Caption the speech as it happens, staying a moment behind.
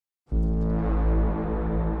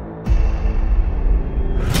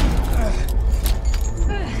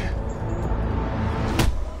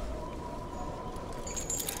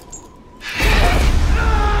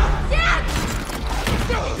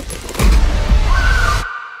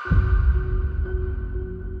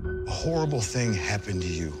horrible thing happened to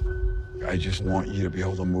you. I just want you to be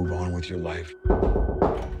able to move on with your life.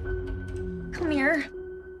 Come here.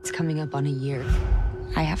 It's coming up on a year.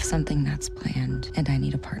 I have something that's planned, and I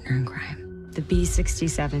need a partner in crime. The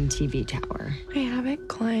B67 TV tower. I haven't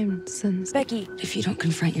climbed since... Becky, if you don't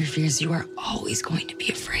confront your fears, you are always going to be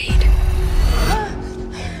afraid.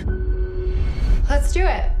 Let's do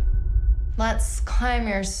it. Let's climb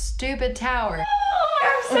your stupid tower.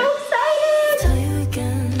 I'm so excited!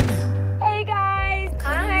 Hey guys!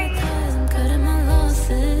 Hi!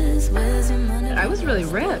 I was really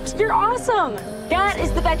ripped. You're awesome! That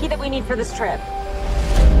is the Becky that we need for this trip.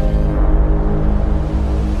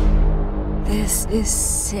 This is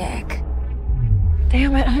sick.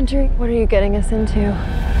 Damn it, Hunter. What are you getting us into?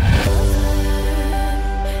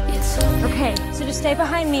 Okay, so just stay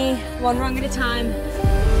behind me, one rung at a time.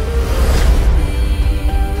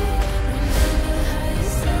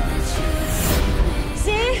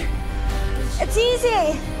 See? It's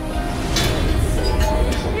easy.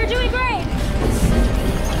 You're doing great.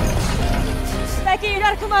 Becky, you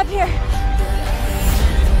gotta come up here.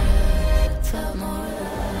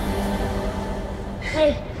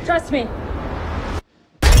 Hey, trust me.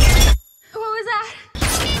 What was that?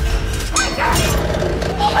 Oh my God!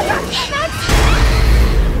 Oh my God!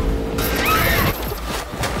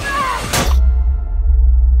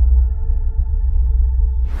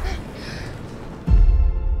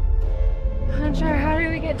 Hunter, how do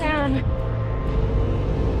we get down?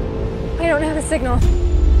 I don't have a signal.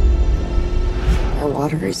 Our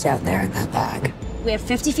water is down there in that bag. We have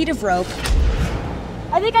 50 feet of rope.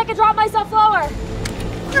 I think I can drop myself lower.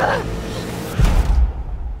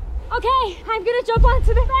 Okay, I'm gonna jump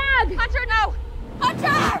onto the bag. Hunter, no!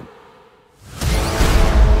 Hunter!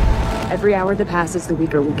 Every hour that passes, the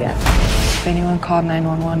weaker we get. If anyone called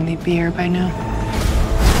 911, they'd be here by now.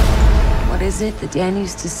 What is it that Dan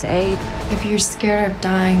used to say? If you're scared of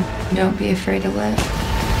dying, don't be afraid to live.